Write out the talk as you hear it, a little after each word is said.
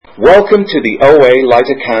Welcome to the OA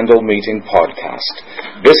Light a Candle Meeting podcast.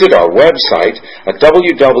 Visit our website at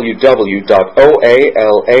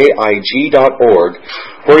www.oalaig.org,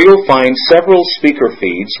 where you'll find several speaker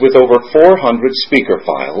feeds with over 400 speaker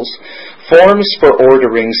files, forms for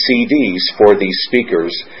ordering CDs for these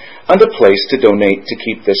speakers, and a place to donate to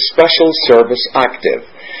keep this special service active.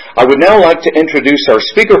 I would now like to introduce our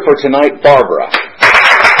speaker for tonight, Barbara.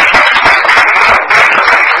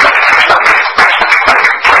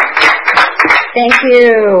 Thank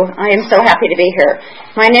you. I am so happy to be here.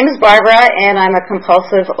 My name is Barbara, and I'm a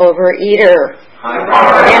compulsive overeater. Hi,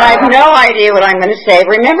 Barbara. And I have no idea what I'm going to say.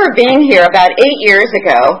 Remember being here about 8 years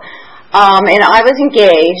ago, and I was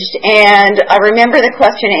engaged, and I remember the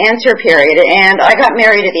question and answer period, and I got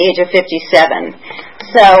married at the age of 57.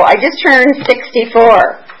 So I just turned 64.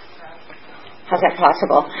 How's that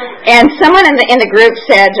possible? And someone in the group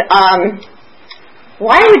said,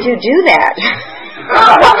 why would you do that?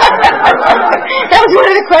 That was one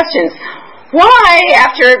of the questions. Why,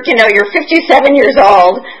 after, you're 57 years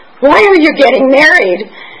old, why are you getting married?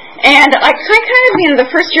 And I kind of,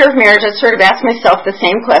 the first year of marriage, I sort of asked myself the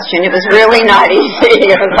same question. It was really not easy.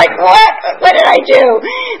 It was like, what did I do?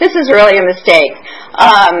 This is really a mistake.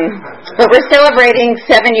 But we're celebrating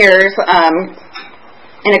 7 years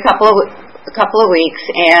in a couple of weeks,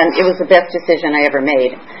 and it was the best decision I ever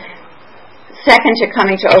made. Second to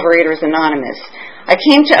coming to Overeaters Anonymous. I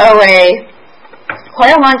came to OA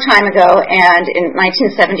quite a long time ago, and in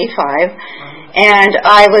 1975, and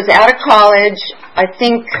I was out of college, I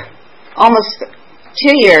think almost 2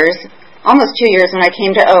 years when I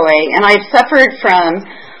came to OA, and I had suffered from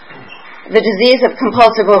the disease of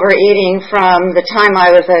compulsive overeating from the time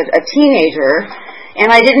I was a teenager,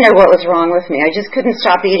 and I didn't know what was wrong with me. I just couldn't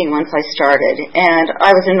stop eating once I started, and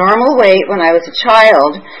I was a normal weight when I was a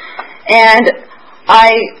child, and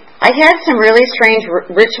I had some really strange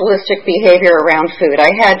ritualistic behavior around food.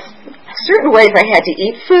 I had certain ways I had to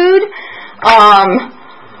eat food,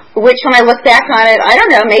 which when I look back on it, I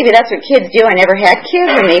don't know, maybe that's what kids do. I never had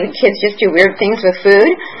kids, or maybe kids just do weird things with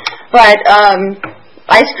food. But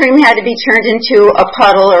ice cream had to be turned into a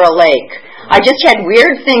puddle or a lake. I just had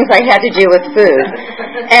weird things I had to do with food.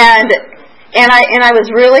 And I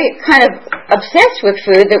was really kind of obsessed with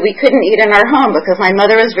food that we couldn't eat in our home because my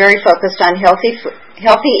mother was very focused on healthy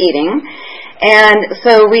eating. And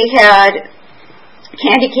so we had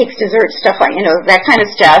candy cakes, desserts, stuff like, that kind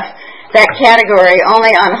of stuff, that category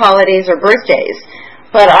only on holidays or birthdays.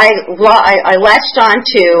 But I latched on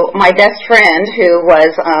to my best friend who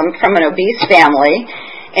was from an obese family.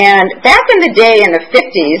 And back in the day, in the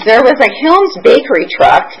 50s, there was a Helms Bakery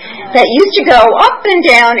truck that used to go up and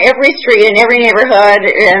down every street in every neighborhood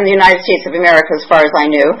in the United States of America, as far as I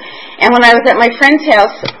knew. And when I was at my friend's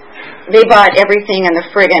house, they bought everything in the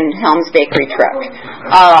friggin' Helms Bakery truck.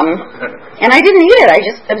 And I didn't eat it. I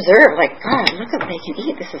just observed, like, God, look at what they can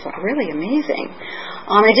eat. This is really amazing.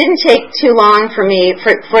 It didn't take too long for me,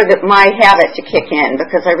 my habit to kick in,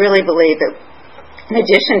 because I really believe that in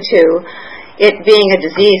addition to it being a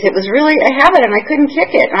disease, it was really a habit, and I couldn't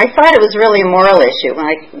kick it. And I thought it was really a moral issue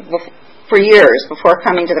for years before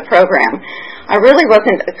coming to the program. I really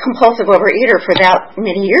wasn't a compulsive overeater for that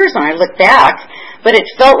many years when I look back, but it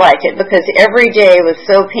felt like it because every day was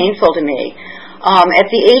so painful to me. At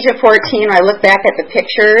the age of 14, I look back at the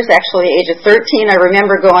pictures. Actually, age of 13, I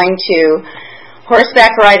remember going to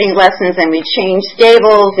horseback riding lessons, and we changed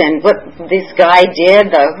stables, and what this guy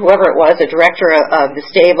did, whoever it was, the director of the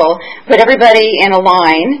stable, put everybody in a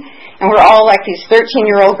line, and we're all like these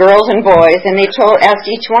 13-year-old girls and boys, and they asked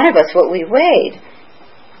each one of us what we weighed.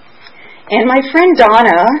 And my friend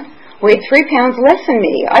Donna weighed 3 pounds less than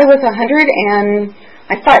me. I was 17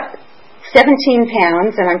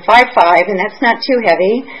 pounds, and I'm 5'5", and that's not too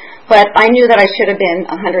heavy, but I knew that I should have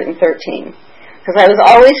been 113. Because I was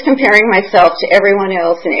always comparing myself to everyone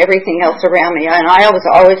else and everything else around me, and I was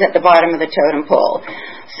always at the bottom of the totem pole.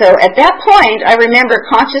 So at that point, I remember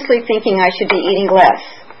consciously thinking I should be eating less.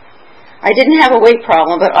 I didn't have a weight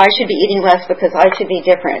problem, but I should be eating less because I should be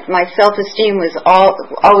different. My self-esteem was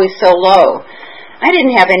always so low. I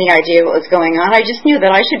didn't have any idea what was going on. I just knew that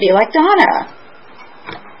I should be like Donna.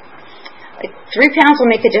 3 pounds will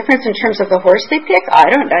make a difference in terms of the horse they pick? I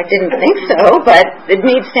didn't think so, but it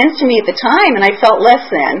made sense to me at the time, and I felt less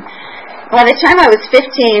then. By the time I was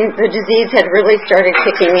 15, the disease had really started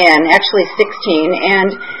kicking in, actually 16,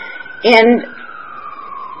 and in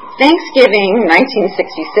Thanksgiving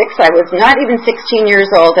 1966, I was not even 16 years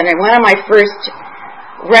old, and one of my first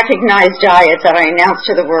recognized diets that I announced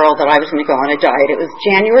to the world that I was going to go on a diet. It was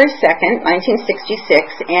January 2nd,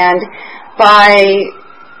 1966, and by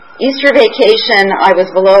Easter vacation, I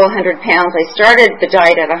was below 100 pounds. I started the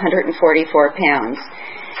diet at 144 pounds.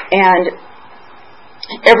 And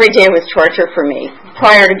every day was torture for me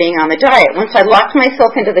prior to being on the diet. Once I locked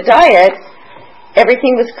myself into the diet,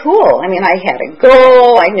 everything was cool. I mean, I had a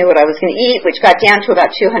goal. I knew what I was going to eat, which got down to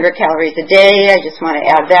about 200 calories a day. I just want to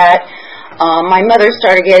add that. My mother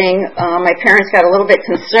started my parents got a little bit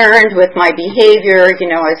concerned with my behavior.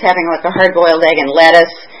 You know, I was having like a hard-boiled egg and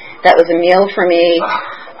lettuce. That was a meal for me.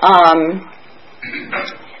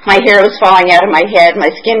 My hair was falling out of my head. My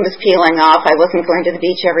skin was peeling off. I wasn't going to the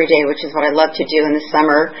beach every day, which is what I love to do in the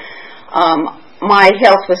summer. My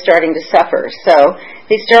health was starting to suffer. So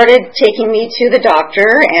they started taking me to the doctor,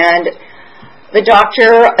 and the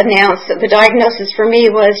doctor announced that the diagnosis for me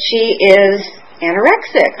was she is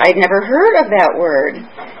anorexic. I'd never heard of that word.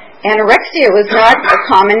 Anorexia was not a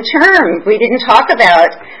common term. We didn't talk about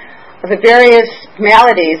the various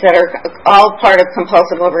maladies that are all part of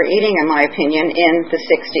compulsive overeating, in my opinion, in the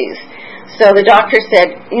 60s. So the doctor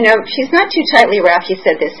said, you know, she's not too tightly wrapped. He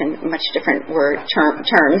said this in much different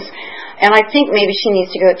terms. And I think maybe she needs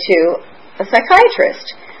to go to a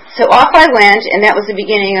psychiatrist. So off I went, and that was the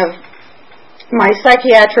beginning of my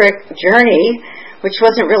psychiatric journey, which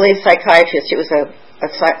wasn't really a psychiatrist. It was a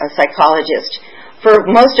psychologist for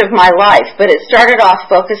most of my life, but it started off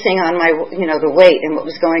focusing on my, you know, the weight and what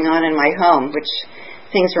was going on in my home, which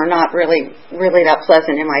things were not really that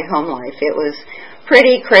pleasant in my home life. It was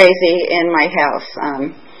pretty crazy in my house,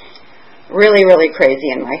 really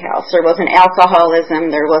crazy in my house. There wasn't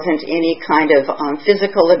alcoholism, there wasn't any kind of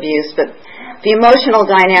physical abuse, but the emotional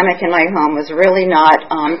dynamic in my home was really not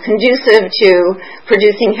conducive to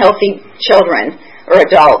producing healthy children or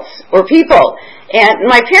adults or people. And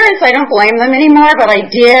my parents, I don't blame them anymore, but I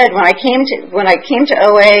did. When I came to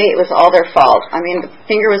OA, it was all their fault. I mean, the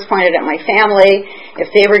finger was pointed at my family.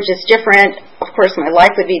 If they were just different, of course my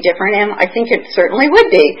life would be different, and I think it certainly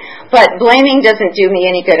would be. But blaming doesn't do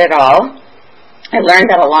me any good at all. I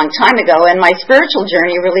learned that a long time ago, and my spiritual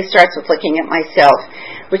journey really starts with looking at myself,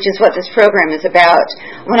 which is what this program is about.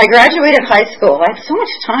 When I graduated high school, I had so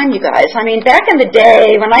much time, you guys. I mean, back in the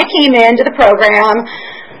day, when I came into the program,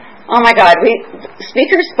 oh my God,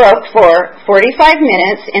 speakers spoke for 45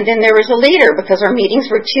 minutes, and then there was a leader, because our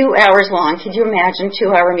meetings were 2 hours long. Could you imagine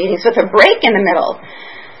 2-hour meetings with a break in the middle?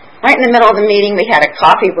 Right in the middle of the meeting, we had a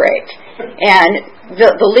coffee break. And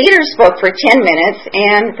the leader spoke for 10 minutes,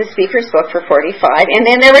 and the speaker spoke for 45, and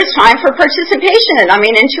then there was time for participation. I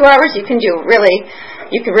mean, in 2 hours, you could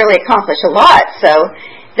really accomplish a lot. So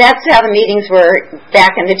that's how the meetings were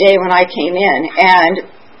back in the day when I came in. And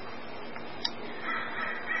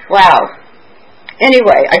wow.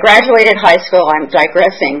 Anyway, I graduated high school, I'm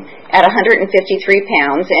digressing, at 153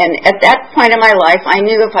 pounds, and at that point in my life, I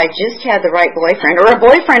knew if I just had the right boyfriend, or a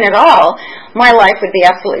boyfriend at all, my life would be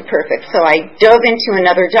absolutely perfect. So I dove into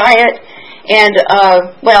another diet, and,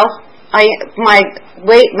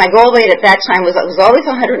 my goal weight at that time was always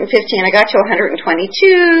 150, and I got to 122.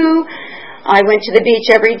 I went to the beach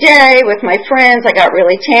every day with my friends. I got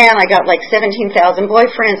really tan. I got like 17,000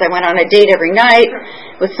 boyfriends. I went on a date every night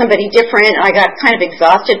with somebody different. I got kind of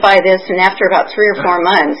exhausted by this, and after about 3 or 4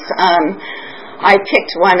 months, I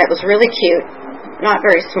picked one that was really cute, not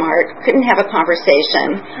very smart, couldn't have a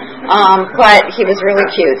conversation, but he was really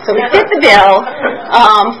cute. So we fit the bill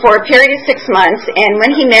for a period of 6 months, and when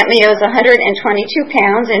he met me, I was 122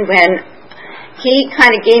 pounds, and when he kind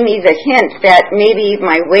of gave me the hint that maybe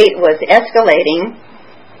my weight was escalating,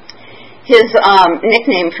 his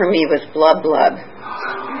nickname for me was Blub Blub.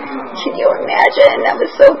 Can you imagine? That was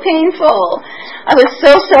so painful. I was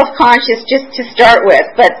so self-conscious just to start with,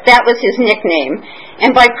 but that was his nickname.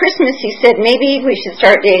 And by Christmas, he said, maybe we should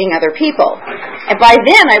start dating other people. And by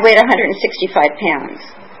then, I weighed 165 pounds.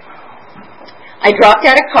 I dropped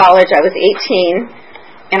out of college. I was 18.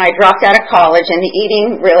 And I dropped out of college, and the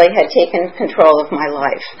eating really had taken control of my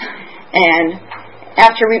life. And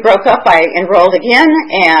after we broke up, I enrolled again,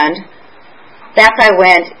 and back I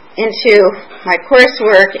went into my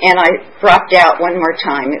coursework, and I dropped out one more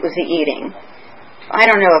time. It was the eating. I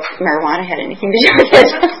don't know if marijuana had anything to do with it.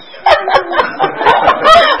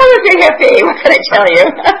 I was a hippie, what can I tell you?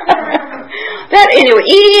 But anyway,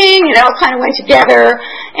 eating, it all kind of went together,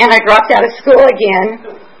 and I dropped out of school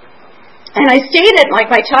again. And I stayed at, like,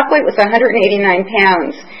 my top weight was 189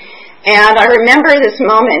 pounds. And I remember this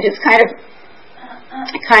moment. It's kind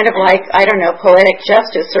of like, I don't know, poetic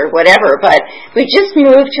justice or whatever. But we just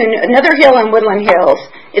moved to another hill in Woodland Hills.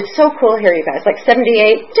 It's so cool here, you guys. Like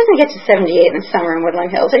 78. It doesn't get to 78 in the summer in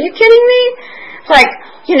Woodland Hills. Are you kidding me? It's like,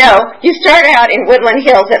 you start out in Woodland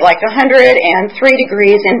Hills at like 103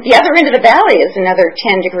 degrees, and the other end of the valley is another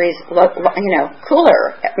 10 degrees,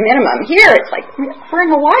 cooler minimum. Here, it's like, we're in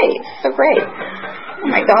Hawaii. It's so great. Oh,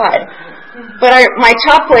 my God. But my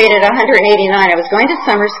top weight at 189, I was going to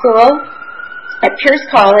summer school at Pierce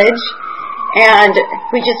College, and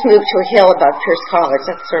we just moved to a hill above Pierce College.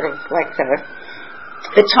 That's sort of like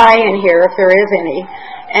the tie-in here, if there is any.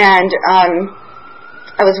 And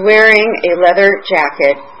I was wearing a leather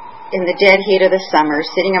jacket in the dead heat of the summer,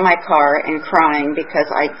 sitting in my car and crying because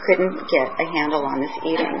I couldn't get a handle on this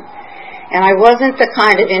eating. And I wasn't the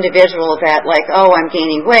kind of individual that I'm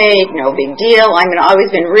gaining weight, no big deal. I've always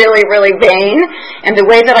been really, really vain. And the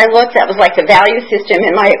way that I looked, that was like the value system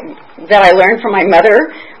that I learned from my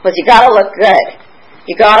mother, was you gotta look good.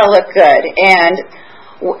 You gotta look good. And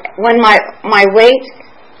when my weight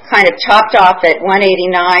kind of topped off at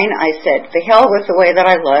 189, I said, the hell with the way that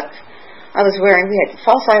I look. We had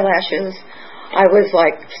false eyelashes. I was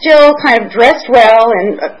still kind of dressed well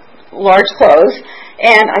in large clothes.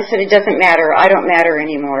 And I said, it doesn't matter. I don't matter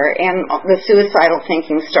anymore. And the suicidal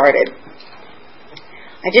thinking started.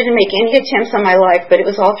 I didn't make any attempts on my life, but it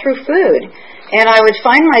was all through food. And I would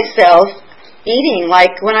find myself eating.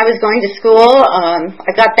 Like when I was going to school,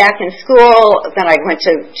 I got back in school, then I went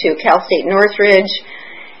to Cal State Northridge,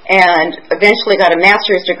 and eventually got a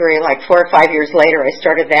master's degree 4 or 5 years later. I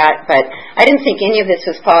started that, but I didn't think any of this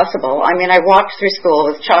was possible. I walked through school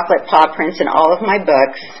with chocolate paw prints in all of my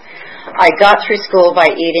books. I got through school by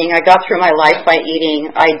eating. I got through my life by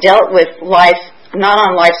eating. I dealt with life, not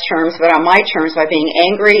on life's terms, but on my terms, by being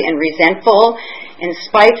angry and resentful and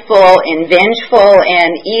spiteful and vengeful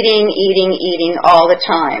and eating all the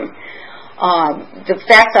time. The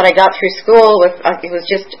fact that I got through school, it was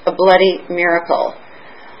just a bloody miracle.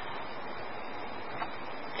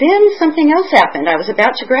 Then something else happened. I was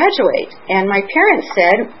about to graduate, and my parents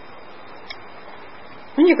said,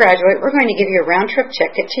 when you graduate, we're going to give you a round-trip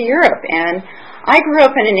ticket to Europe. And I grew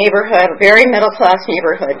up in a neighborhood, a very middle-class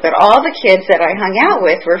neighborhood, but all the kids that I hung out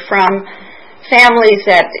with were from families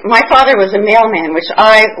that, my father was a mailman, which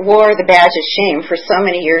I wore the badge of shame for so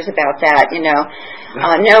many years about that,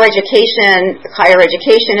 no education, higher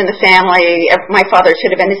education in the family. My father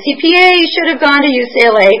should have been a CPA, should have gone to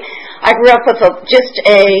UCLA. I grew up with just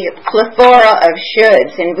a plethora of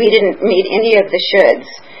shoulds, and we didn't meet any of the shoulds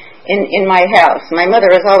in my house. My mother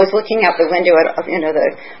was always looking out the window at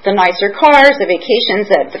the nicer cars, the vacations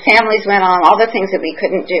that the families went on, all the things that we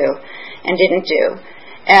couldn't do and didn't do.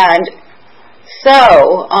 And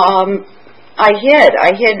so I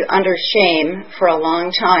hid under shame for a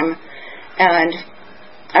long time. And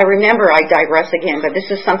I remember, I digress again, but this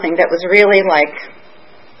is something that was really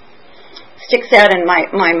sticks out in my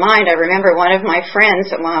mind. I remember one of my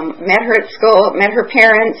friends met her at school, met her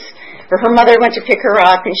parents. Her mother went to pick her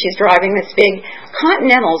up, and she's driving this big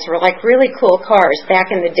Continentals, were really cool cars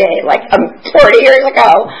back in the day, 40 years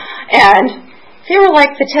ago, and they were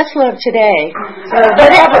like the Tesla of today, or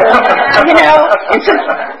whatever, And so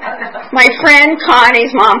my friend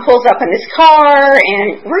Connie's mom pulls up in this car,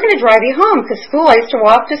 and we're going to drive you home because I used to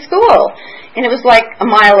walk to school, and it was a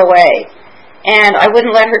mile away, and I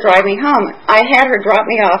wouldn't let her drive me home. I had her drop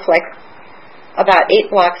me off about 8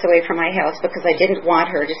 blocks away from my house because I didn't want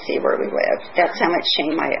her to see where we lived. That's how much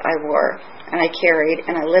shame I wore and I carried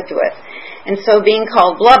and I lived with. And so being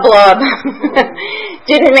called blub blub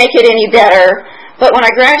didn't make it any better. But when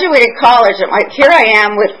I graduated college, here I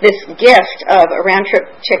am with this gift of a round-trip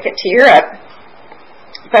ticket to Europe.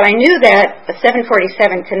 But I knew that a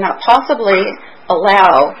 747 could not possibly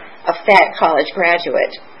allow a fat college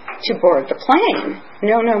graduate to board the plane.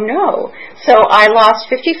 No. So I lost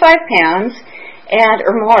 55 pounds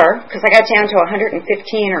or more, because I got down to 115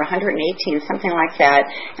 or 118, something like that,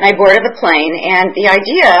 and I boarded the plane, and the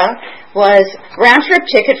idea was round-trip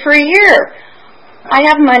ticket for a year. I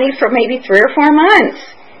have money for maybe 3 or 4 months.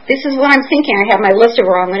 This is what I'm thinking. I have my list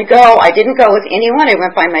of where I'm going to go. I didn't go with anyone. I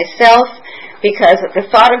went by myself, because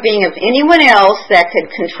the thought of being with anyone else that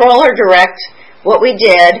could control or direct what we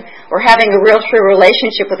did, or having a real true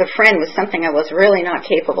relationship with a friend, was something I was really not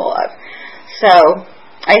capable of. So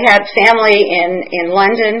I had family in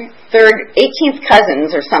London, 18th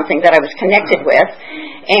cousins or something that I was connected with,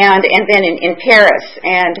 and then in Paris.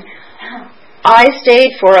 And I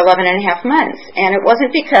stayed for 11 and a half months. And it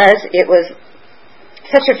wasn't because it was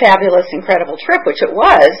such a fabulous, incredible trip, which it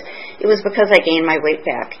was. It was because I gained my weight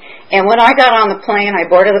back. And when I got on the plane, I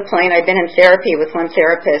boarded the plane. I'd been in therapy with one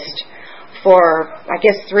therapist for,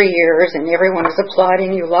 3 years, and everyone was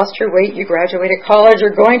applauding. You lost your weight, you graduated college,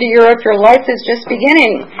 you're going to Europe, your life is just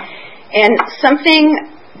beginning. And something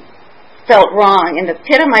felt wrong. In the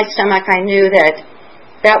pit of my stomach, I knew that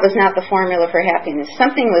that was not the formula for happiness.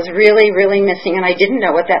 Something was really, really missing, and I didn't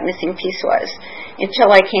know what that missing piece was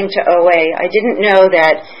until I came to OA. I didn't know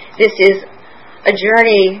that this is a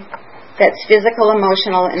journey that's physical,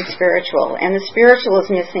 emotional, and spiritual. And the spiritual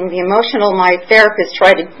is missing. The emotional, my therapist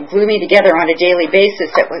tried to glue me together on a daily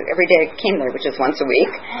basis every day I came there, which is once a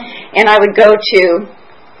week. And I would go to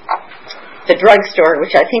the drugstore,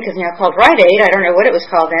 which I think is now called Rite Aid. I don't know what it was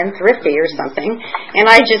called then, Thrifty or something. And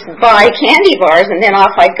I just buy candy bars, and then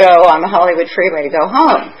off I go on the Hollywood freeway to go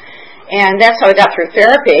home. And that's how I got through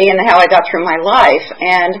therapy and how I got through my life.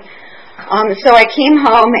 And so I came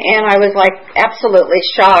home, and I was like absolutely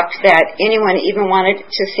shocked that anyone even wanted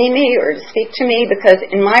to see me or to speak to me, because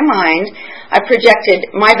in my mind, I projected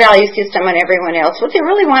my value system on everyone else. What they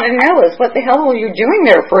really wanted to know is, what the hell were you doing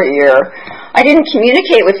there for a year? I didn't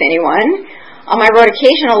communicate with anyone. I wrote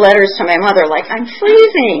occasional letters to my mother, like, I'm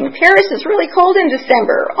freezing. Paris is really cold in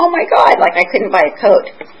December. Oh, my God, like I couldn't buy a coat.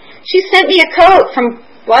 She sent me a coat from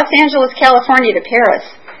Los Angeles, California to Paris.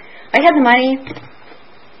 I had the money.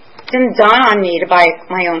 It didn't dawn on me to buy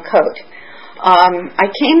my own coat. I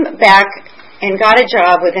came back and got a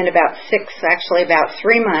job within about 3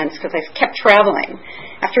 months, because I kept traveling.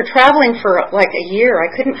 After traveling for like a year,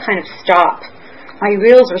 I couldn't kind of stop. My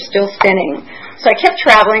wheels were still spinning. So I kept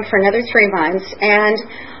traveling for another 3 months, and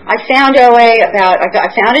I found OA I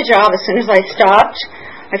found a job as soon as I stopped.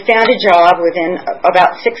 I found a job within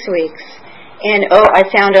about 6 weeks, and I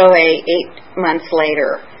found OA 8 months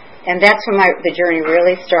later. And that's when the journey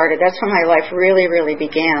really started. That's when my life really, really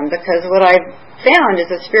began, because what I found is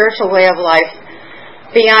a spiritual way of life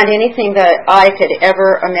beyond anything that I could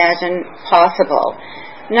ever imagine possible.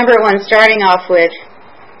 Number one, starting off with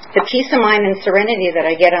the peace of mind and serenity that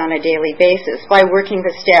I get on a daily basis by working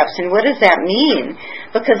the steps. And what does that mean?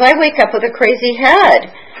 Because I wake up with a crazy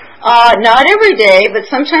head. Not every day, but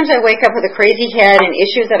sometimes I wake up with a crazy head and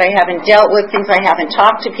issues that I haven't dealt with, things I haven't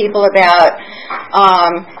talked to people about,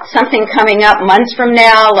 something coming up months from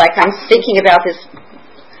now, like I'm thinking about this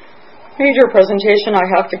major presentation I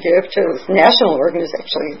have to give to this national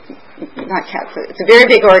organization, not Catholic, it's a very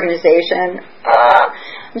big organization.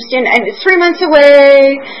 And it's 3 months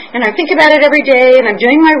away, and I think about it every day, and I'm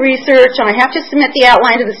doing my research, and I have to submit the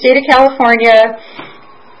outline to the state of California.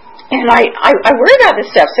 And I worry about this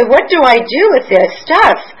stuff. So what do I do with this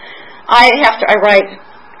stuff? I write.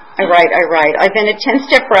 I've been a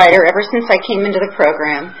 10-step writer ever since I came into the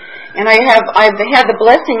program. And I've had the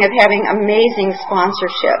blessing of having amazing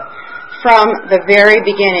sponsorship. From the very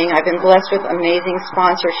beginning, I've been blessed with amazing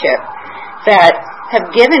sponsorship that have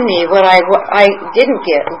given me what I didn't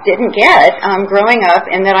get growing up,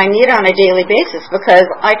 and that I need on a daily basis, because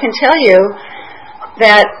I can tell you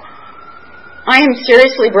that I am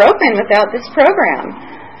seriously broken without this program.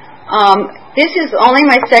 This is only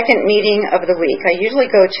my second meeting of the week. I usually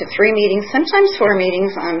go to 3 meetings, sometimes 4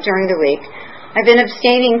 meetings during the week. I've been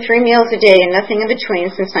abstaining 3 meals a day and nothing in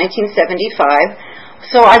between since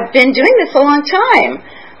 1975. So I've been doing this a long time.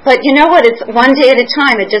 But you know what? It's one day at a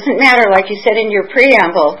time. It doesn't matter, like you said in your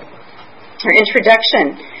preamble or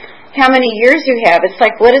introduction, how many years you have. It's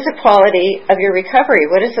like, what is the quality of your recovery?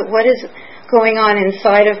 What is going on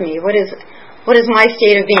inside of me? What is my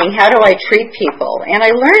state of being? How do I treat people? And I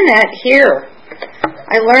learned that here.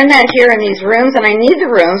 I learned that here in these rooms, and I need the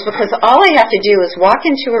rooms, because all I have to do is walk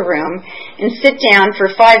into a room and sit down for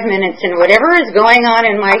 5 minutes, and whatever is going on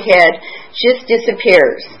in my head just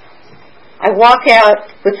disappears. I walk out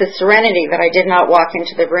with the serenity that I did not walk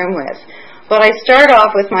into the room with. But I start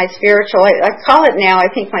off with my spiritual, I call it now, I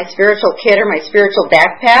think, my spiritual kit or my spiritual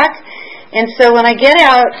backpack. And so when I get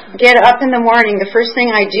up in the morning, the first thing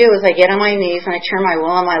I do is I get on my knees and I turn my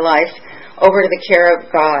will and my life over to the care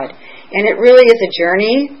of God. And it really is a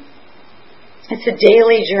journey. It's a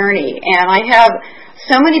daily journey. And I have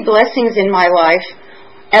so many blessings in my life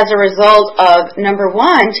as a result of, number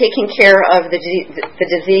one, taking care of the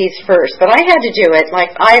disease first. But I had to do it.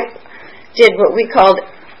 Like, I did what we called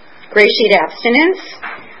gray sheet abstinence,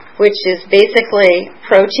 which is basically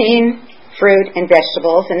protein, fruit, and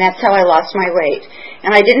vegetables, and that's how I lost my weight.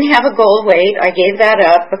 And I didn't have a goal weight. I gave that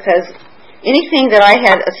up because anything that I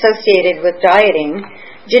had associated with dieting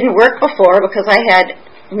didn't work before, because I had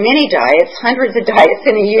many diets, hundreds of diets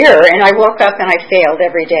in a year, and I woke up and I failed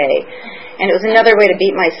every day. And it was another way to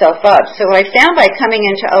beat myself up. So what I found by coming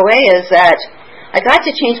into OA is that I got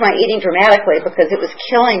to change my eating dramatically, because it was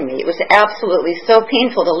killing me. It was absolutely so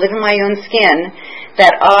painful to live in my own skin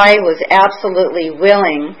that I was absolutely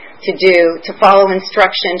willing to follow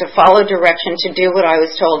instruction, to follow direction, to do what I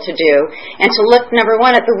was told to do, and to look, number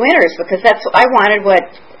one, at the winners, because I wanted what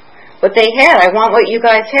what they had. I want what you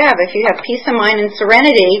guys have. If you have peace of mind and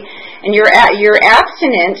serenity and you're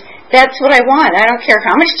abstinent, that's what I want. I don't care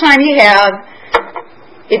how much time you have.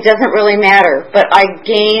 It doesn't really matter. But I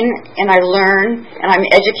gain and I learn and I'm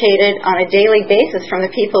educated on a daily basis from the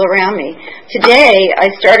people around me. Today, I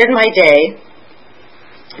started my day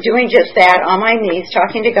doing just that, on my knees,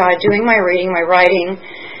 talking to God, doing my reading, my writing,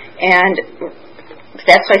 and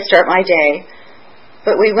that's how I start my day.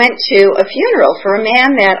 But we went to a funeral for a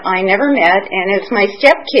man that I never met, and it's my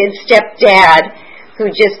stepkid's stepdad who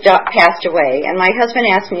just passed away. And my husband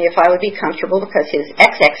asked me if I would be comfortable because his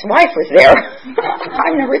ex-wife was there.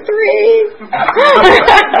 I'm number 3.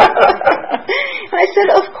 And I said,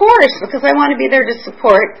 of course, because I want to be there to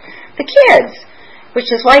support the kids, which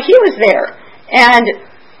is why he was there. And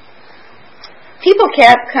people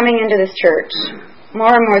kept coming into this church.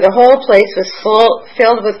 More and more, the whole place was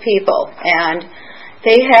filled with people. And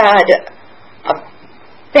they had a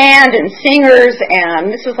band and singers, and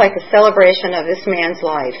this was like a celebration of this man's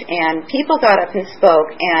life. And people got up and spoke,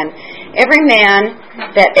 and every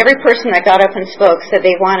person that got up and spoke said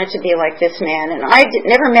they wanted to be like this man. And I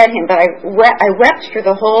never met him, but I wept through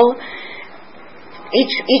the whole,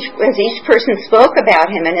 as each person spoke about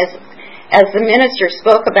him, and as the minister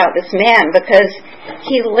spoke about this man, because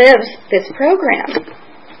he lives this program.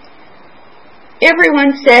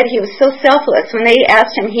 Everyone said he was so selfless. When they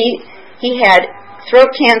asked him, he had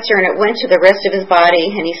throat cancer and it went to the rest of his body,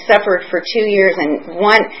 and he suffered for 2 years, and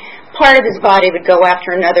one part of his body would go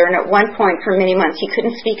after another, and at one point for many months he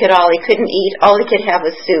couldn't speak at all, he couldn't eat, all he could have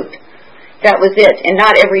was soup. That was it, and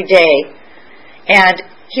not every day. And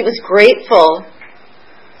he was grateful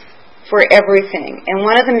for everything. And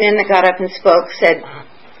one of the men that got up and spoke said,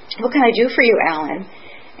 "What can I do for you, Alan?"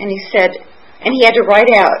 And he said, and he had to write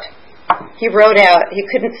out. He wrote out, he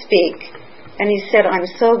couldn't speak. And he said, "I'm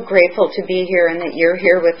so grateful to be here and that you're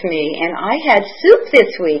here with me. And I had soup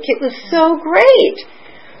this week. It was so great.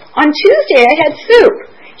 On Tuesday I had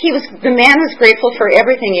soup." The man was grateful for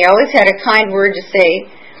everything. He always had a kind word to say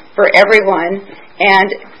for everyone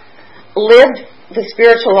and lived the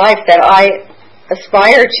spiritual life that I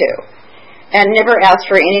aspire to, and never asked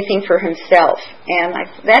for anything for himself. And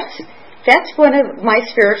that's one of my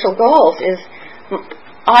spiritual goals, is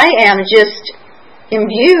I am just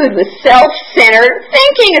imbued with self-centered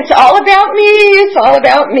thinking. It's all about me. It's all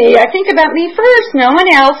about me. I think about me first, no one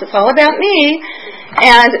else. It's all about me.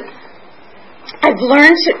 And I've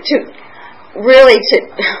learned to really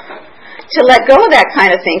let go of that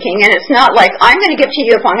kind of thinking. And it's not like, I'm going to give to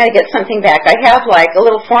you if I'm going to get something back. I have like a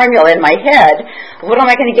little formula in my head. What am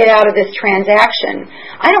I going to get out of this transaction?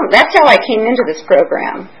 That's how I came into this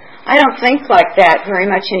program. I don't think like that very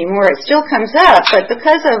much anymore. It still comes up, but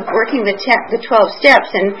because of working the 12 steps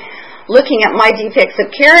and looking at my defects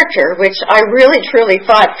of character, which I really truly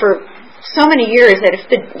thought for so many years that if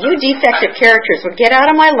you defective characters would get out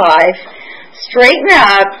of my life, straighten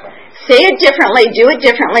up, say it differently, do it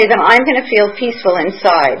differently, then I'm going to feel peaceful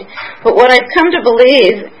inside. But what I've come to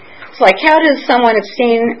believe, it's like, how does someone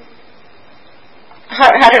abstain?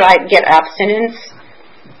 How did I get abstinence?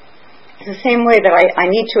 It's the same way that I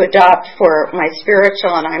need to adopt for my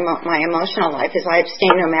spiritual and my emotional life, is I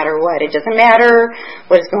abstain no matter what. It doesn't matter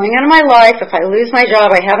what is going on in my life. If I lose my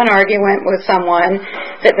job, I have an argument with someone,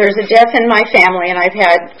 that there's a death in my family, and I've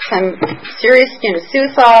had some serious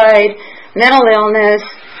suicide, mental illness,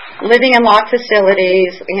 living in locked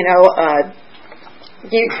facilities, a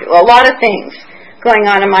lot of things going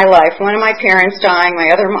on in my life. One of my parents dying,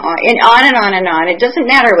 my other, and on and on and on. It doesn't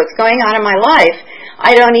matter what's going on in my life.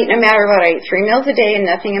 I don't eat no matter what. I eat 3 meals a day and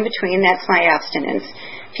nothing in between. That's my abstinence.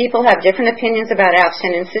 People have different opinions about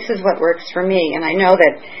abstinence. This is what works for me. And I know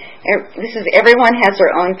that everyone has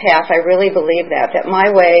their own path. I really believe that my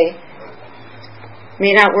way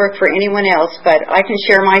may not work for anyone else, but I can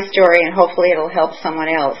share my story and hopefully it'll help someone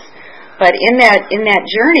else. But in that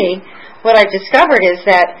journey, what I've discovered is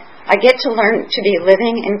that I get to learn to be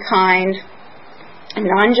living and kind and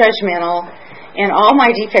non-judgmental in all my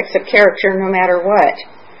defects of character, no matter what.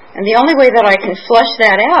 And the only way that I can flush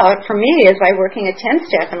that out for me is by working a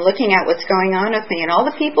 10-step and looking at what's going on with me and all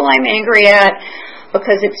the people I'm angry at,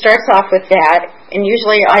 because it starts off with that. And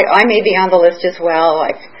usually I may be on the list as well,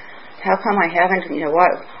 like, how come I haven't,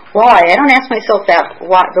 why? I don't ask myself the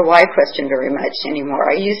why question very much anymore.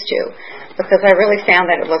 I used to, because I really found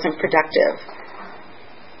that it wasn't productive.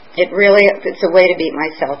 It's a way to beat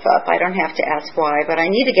myself up. I don't have to ask why, but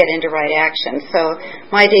I need to get into right action. So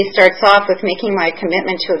my day starts off with making my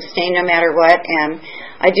commitment to abstain no matter what, and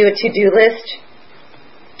I do a to-do list.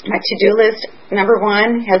 My to-do list, number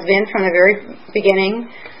 1, has been from the very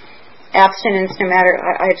beginning, abstinence no matter,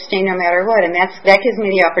 I abstain no matter what, and that gives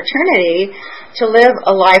me the opportunity to live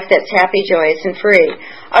a life that's happy, joyous, and free.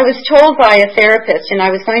 I was told by a therapist, and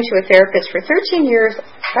I was going to a therapist for 13 years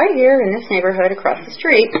right here in this neighborhood across the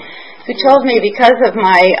street, who told me because of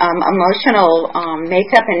my emotional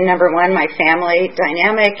makeup and, number one, my family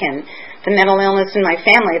dynamic and the mental illness in my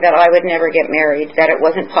family, that I would never get married, that it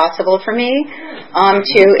wasn't possible for me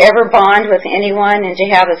to ever bond with anyone and to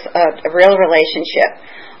have a real relationship.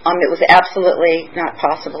 It was absolutely not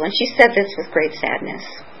possible. And she said this with great sadness,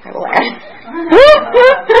 I will add.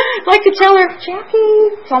 I'd like to tell her,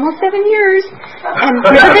 Jackie, it's almost 7 years, and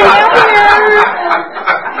never been happier.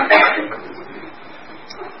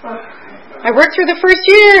 I worked through the first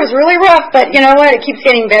year. It was really rough, but you know what? It keeps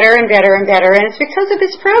getting better and better and better, and it's because of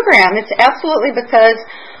this program. It's absolutely because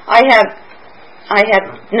I have,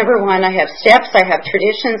 number one, I have steps, I have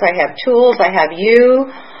traditions, I have tools, I have you.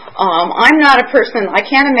 I'm not a person, I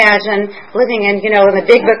can't imagine living in the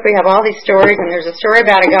big book we have all these stories, and there's a story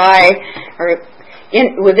about a guy, or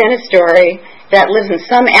within a story, that lives in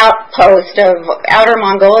some outpost of outer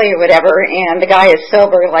Mongolia or whatever, and the guy is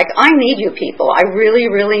sober. Like, I need you people. I really,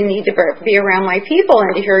 really need to be around my people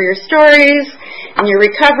and to hear your stories and your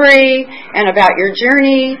recovery and about your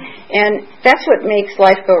journey, and that's what makes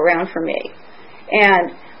life go around for me.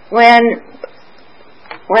 And when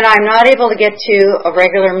I'm not able to get to a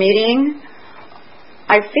regular meeting,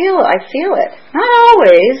 I feel it.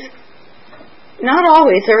 Not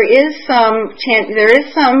always. There is some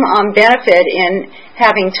benefit in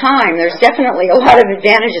having time. There's definitely a lot of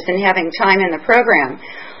advantages in having time in the program.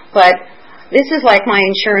 But this is like my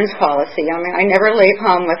insurance policy. I mean, I never leave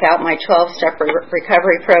home without my 12-step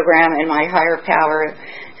recovery program and my higher power,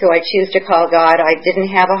 who I choose to call God. I didn't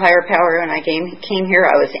have a higher power when I came here.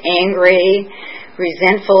 I was angry,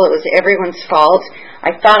 resentful. It was everyone's fault.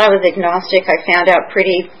 I thought I was agnostic. I found out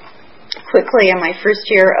pretty quickly in my first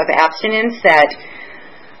year of abstinence that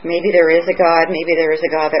maybe there is a God, maybe there is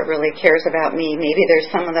a God that really cares about me, maybe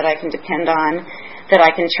there's someone that I can depend on, that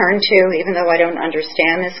I can turn to, even though I don't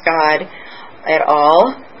understand this God at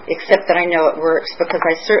all, except that I know it works, because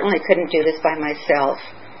I certainly couldn't do this by myself.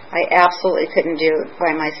 I absolutely couldn't do it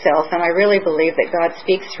by myself, and I really believe that God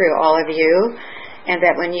speaks through all of you, and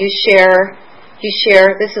that when you share,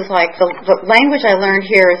 this is like the language I learned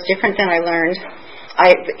here is different than I learned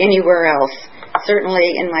anywhere else, certainly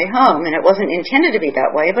in my home, and it wasn't intended to be that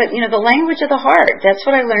way, but the language of the heart, that's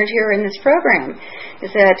what I learned here in this program, is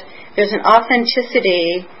that there's an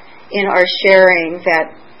authenticity in our sharing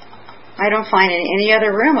that I don't find in any other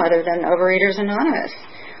room other than Overeaters Anonymous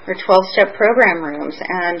or 12-step program rooms.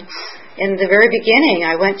 And in the very beginning,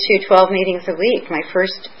 I went to 12 meetings a week, my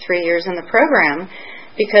first 3 years in the program,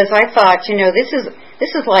 because I thought, this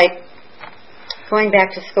is like going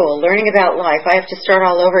back to school, learning about life. I have to start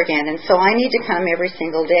all over again, and so I need to come every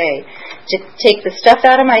single day to take the stuff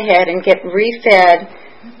out of my head and get refed,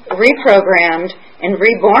 reprogrammed, and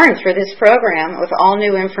reborn through this program with all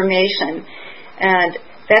new information. And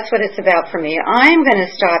that's what it's about for me. I'm going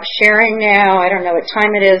to stop sharing now. I don't know what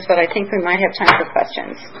time it is, but I think we might have time for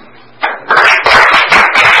questions.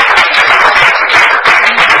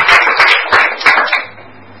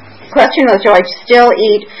 The question was, do I still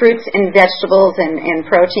eat fruits and vegetables and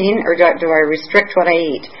protein, or do I restrict what I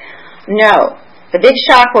eat? No. The big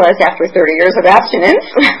shock was, after 30 years of abstinence,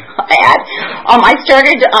 I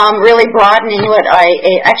started really broadening what I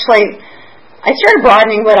ate. Actually, I started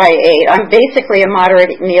broadening what I ate. I'm basically a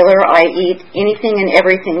moderate mealer. I eat anything and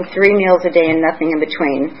everything, 3 meals a day and nothing in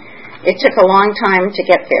between. It took a long time to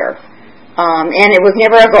get there. And it was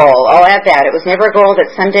never a goal. I'll add that. It was never a goal that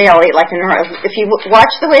someday I'll eat like a normal. If you watch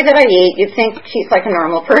the way that I eat, you'd think she's like a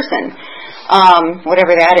normal person,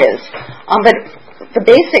 whatever that is. But the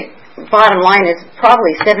basic bottom line is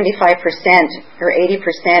probably 75% or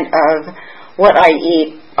 80% of what I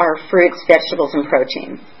eat are fruits, vegetables, and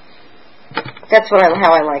protein. That's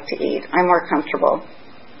how I like to eat. I'm more comfortable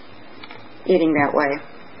eating that way.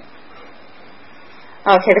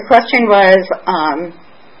 Okay, the question was,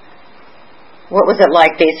 what was it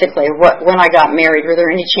like, basically, when I got married? Were there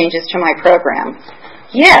any changes to my program?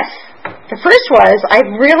 Yes. The first was, I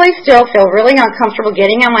really still feel really uncomfortable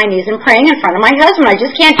getting on my knees and praying in front of my husband. I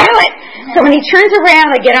just can't do it. So when he turns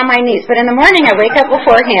around, I get on my knees. But in the morning, I wake up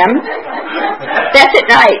before him. That's at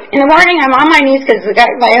night. In the morning, I'm on my knees because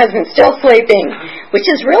my husband's still sleeping, which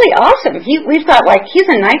is really awesome. We've got, he's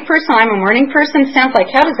a night person, I'm a morning person. Sounds like,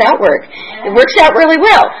 how does that work? It works out really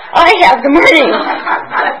well. I have the morning.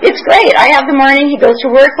 It's great. I have the morning. He goes to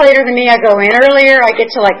work later than me. I go in earlier. I get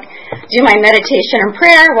to, do my meditation and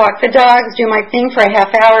prayer, walk the dogs, do my thing for a half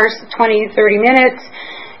hour, 20, 30 minutes,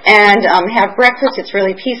 and have breakfast. It's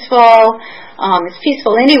really peaceful. It's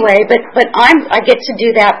peaceful anyway, but I get to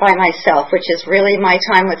do that by myself, which is really my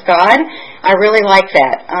time with God. I really like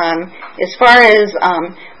that. As far as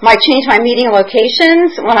I changed my meeting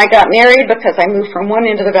locations when I got married because I moved from one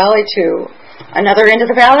end of the valley to another end of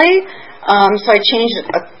the valley. So I changed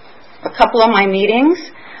a couple of my meetings.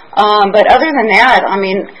 But other than that, I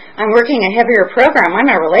mean, I'm working a heavier program. I'm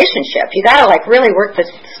in a relationship. You got to really work the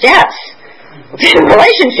steps in a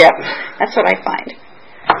relationship. That's what I find.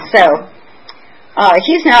 So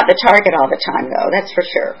he's not the target all the time, though. That's for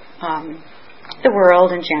sure. The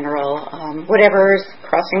world in general, whatever's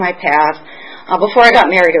crossing my path. Before I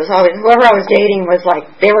got married, it was always whoever I was dating was like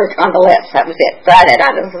they were on the list. That was it.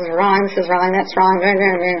 This is wrong. This is wrong. That's wrong.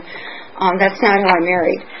 That's not who I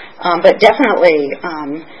married. But definitely,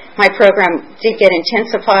 my program did get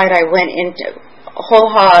intensified. I went into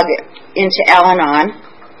whole hog into Al-Anon.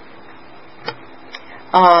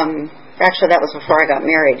 Actually, that was before I got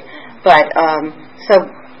married. But so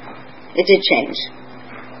it did change.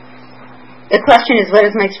 The question is, what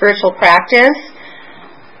is my spiritual practice?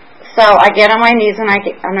 So I get on my knees and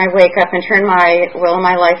I wake up and turn my will and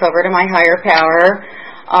my life over to my higher power.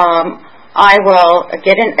 I will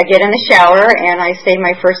get in the shower and I say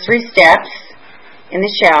my first 3 steps in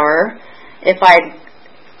the shower.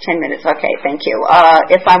 10 minutes, okay, thank you.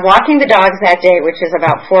 If I'm walking the dogs that day, which is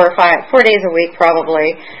about 4 days a week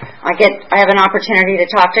probably, I have an opportunity to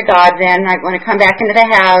talk to God. Then when I come back into the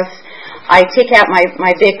house, I take out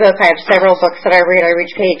my big book. I have several books that I read. I read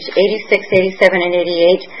page 86, 87, and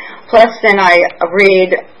 88. Plus then I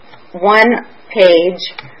read 1 page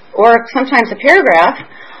or sometimes a paragraph,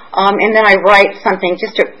 and then I write something,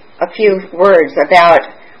 just a few words about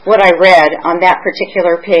what I read on that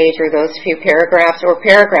particular page or those few paragraphs or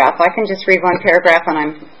paragraph. I can just read 1 paragraph and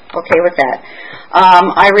I'm okay with that.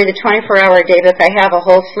 I read the 24-hour day book. I have a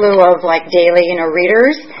whole slew of daily,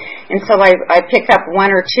 readers, and so I pick up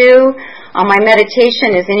 1 or 2. My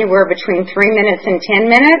meditation is anywhere between 3 minutes and 10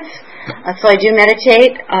 minutes. So I do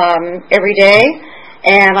meditate every day,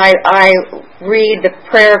 and I read the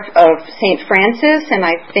prayer of St. Francis, and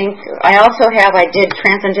I did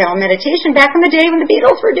Transcendental Meditation back in the day when the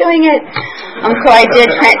Beatles were doing it. So I did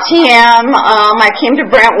TM. I came to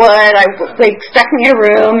Brentwood. They stuck me in a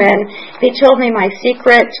room, and they told me my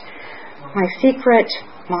secret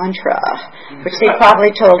mantra, which they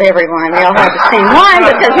probably told everyone. They all had the same one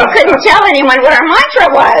because we couldn't tell anyone what our mantra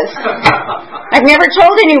was. I've never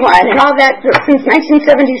told anyone, and all that since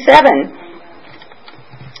 1977.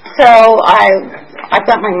 So I've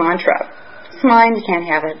got my mantra. It's mine. You can't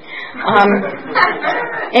have it.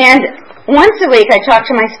 And once a week, I talk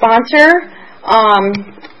to my sponsor.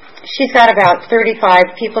 She's got about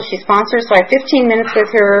 35 people she sponsors, so I have 15 minutes with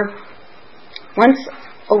her once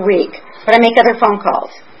a week. But I make other phone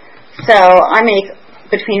calls. So I make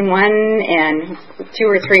between 1 and 2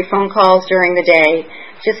 or 3 phone calls during the day.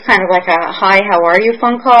 Just kind of like a hi, how are you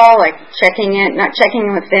phone call, like not checking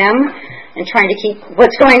in with them and trying to keep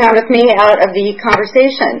what's going on with me out of the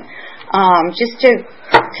conversation. Just to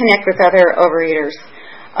connect with other overeaters.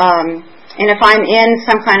 And if I'm in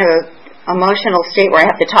some kind of emotional state where I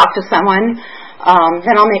have to talk to someone,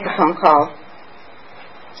 then I'll make a phone call.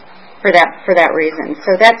 For that reason.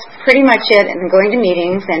 So that's pretty much it. And I'm going to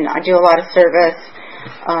meetings, and I do a lot of service.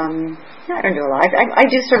 I don't do a lot. I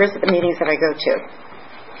do service at the meetings that I go to.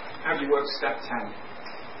 How do you work step 10?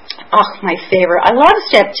 Oh, my favorite. I love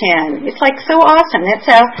step 10. It's so awesome. That's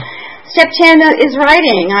how step 10 is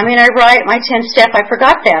writing. I mean, I write my 10th step. I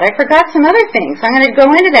forgot that. I forgot some other things. I'm going to go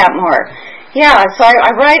into that more. Yeah, so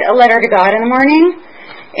I write a letter to God in the morning.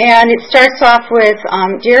 And it starts off with,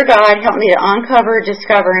 Dear God, help me to uncover,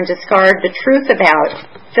 discover, and discard the truth about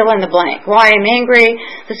fill in the blank. Why I'm angry.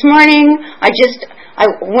 This morning, I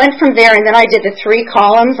went from there, and then I did the 3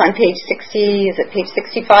 columns on page 60, is it page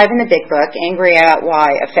 65 in the big book, angry at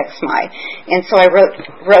why affects my. And so I wrote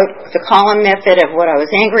the column method of what I was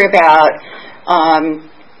angry about,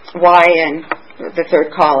 why, and the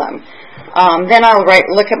 3rd column. Then I'll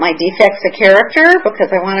look at my defects of character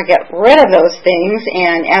because I want to get rid of those things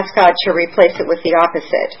and ask God to replace it with the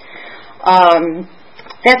opposite.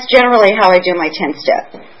 That's generally how I do my 10th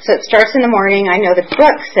step. So it starts in the morning. I know the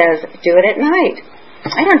book says do it at night.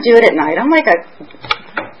 I don't do it at night. I'm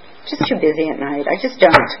just too busy at night. I just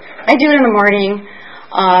don't. I do it in the morning.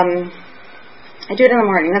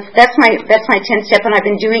 That's my 10th step, and I've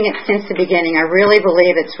been doing it since the beginning. I really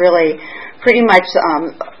believe it's really pretty much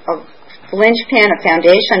a linchpin, a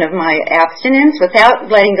foundation of my abstinence. Without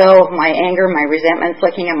letting go of my anger, my resentments,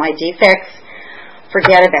 looking at my defects,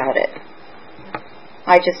 forget about it.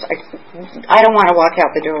 I don't want to walk out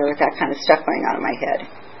the door with that kind of stuff going on in my head.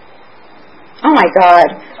 Oh my God.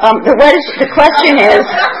 The question is,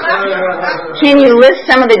 can you list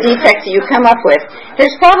some of the defects that you come up with?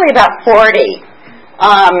 There's probably about 40.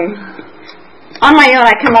 On my own,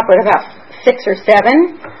 I come up with about 6 or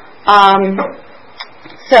 7.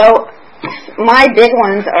 So my big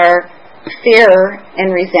ones are fear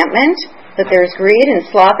and resentment, that there's greed and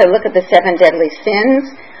sloth. I look at the 7 deadly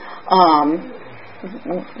sins.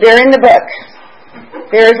 They're in the book.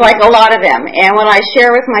 There's like a lot of them. And when I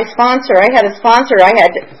share with my sponsor, I had a sponsor,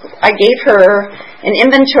 I gave her an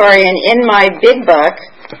inventory, and in my big book,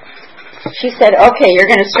 she said, okay,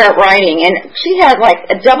 you're going to start writing. And she had like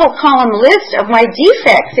a double column list of my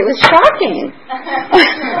defects. It was shocking. I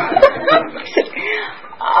said,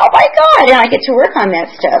 oh my God, and I get to work on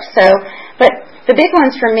that stuff. So, but the big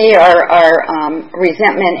ones for me are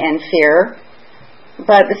resentment and fear.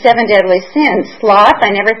 But the 7 deadly sins, sloth, I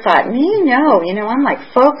never thought, I'm like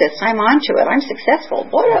focused, I'm onto it, I'm successful.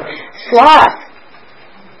 What a sloth.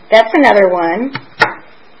 That's another one.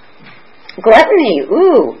 Gluttony,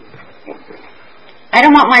 ooh. I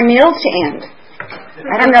don't want my meals to end.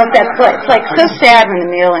 I don't know if that's what, it's like so sad when the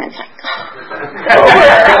meal ends. Like,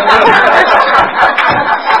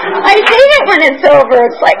 I hate it when it's over.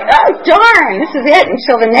 It's like, oh darn, this is it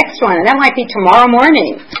until the next one, and that might be tomorrow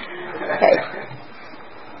morning.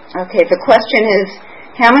 Okay, the question is,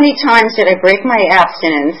 how many times did I break my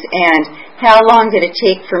abstinence, and how long did it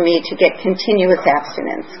take for me to get continuous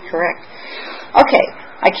abstinence, correct? Okay,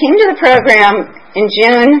 I came to the program in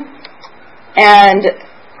June, and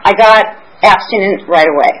I got abstinent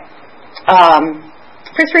right away.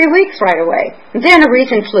 For 3 weeks right away. Then a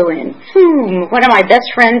reason flew in. One of my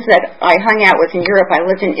best friends that I hung out with in Europe, I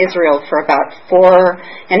lived in Israel for about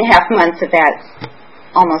 4.5 months of that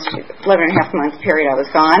almost 11.5-month period I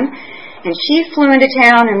was gone. And she flew into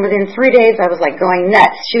town, and within 3 days I was like going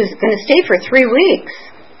nuts. She was going to stay for 3 weeks.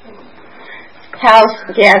 House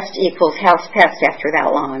guest equals house pest after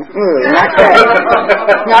that long. Ooh, not good.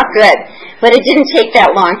 Not good. But it didn't take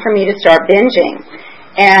that long for me to start binging.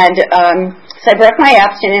 And so I broke my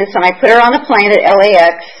abstinence, and I put her on the plane at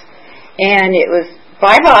LAX, and it was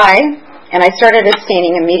bye-bye, and I started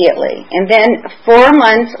abstaining immediately. And then 4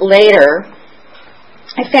 months later,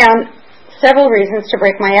 I found several reasons to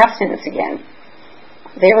break my abstinence again.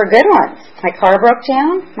 They were good ones. My car broke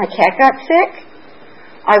down. My cat got sick.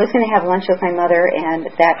 I was going to have lunch with my mother, and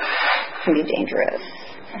that can be dangerous.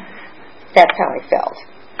 That's how I felt.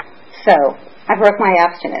 So I broke my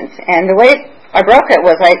abstinence. And the way I broke it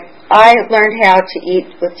was I learned how to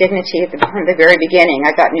eat with dignity from the very beginning.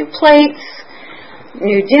 I got new plates,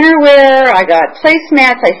 new dinnerware, I got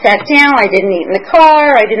placemats, I sat down, I didn't eat in the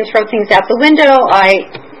car, I didn't throw things out the window, I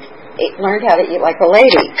learned how to eat like a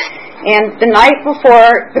lady. And the night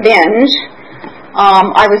before the binge,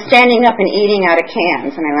 I was standing up and eating out of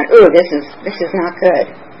cans, and I went, ooh, this is not good.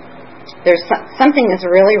 There's something is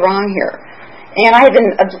really wrong here. And I had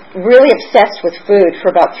been really obsessed with food for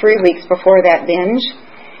about 3 weeks before that binge.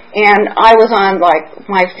 And I was on like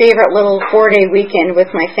my favorite little 4-day weekend with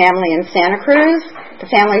my family in Santa Cruz.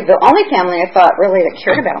 The only family I thought really that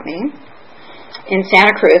cared about me in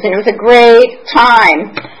Santa Cruz. And it was a great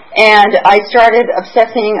time. And I started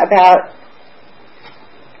obsessing about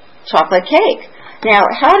chocolate cake. Now,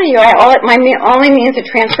 my only means of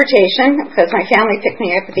transportation, because my family picked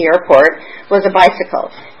me up at the airport, was a bicycle.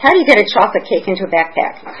 How do you get a chocolate cake into a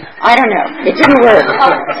backpack? I don't know. It didn't work.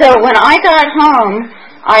 So when I got home,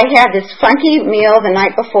 I had this funky meal the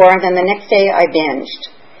night before, and then the next day I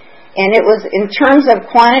binged. And it was, in terms of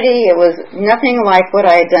quantity, it was nothing like what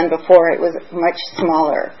I had done before. It was much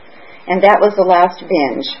smaller. And that was the last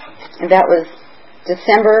binge. And that was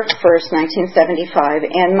December 1st, 1975.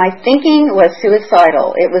 And my thinking was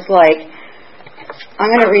suicidal. It was like,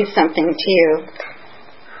 I'm going to read something to you.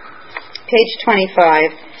 Page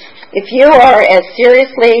 25. If you are as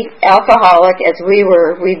seriously alcoholic as we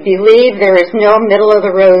were, we believe there is no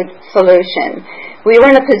middle-of-the-road solution. We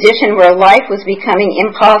were in a position where life was becoming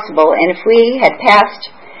impossible, and if we had passed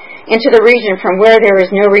into the region from where there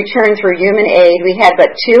is no return through human aid, we had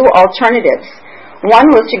but 2 alternatives. One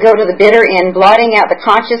was to go to the bitter end, blotting out the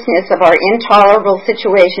consciousness of our intolerable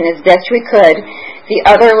situation as best we could. The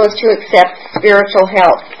other was to accept spiritual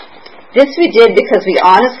help. This we did because we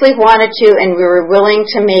honestly wanted to, and we were willing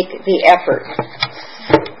to make the effort.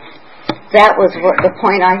 That was the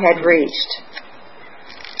point I had reached.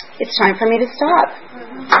 It's time for me to stop.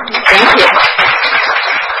 Thank you.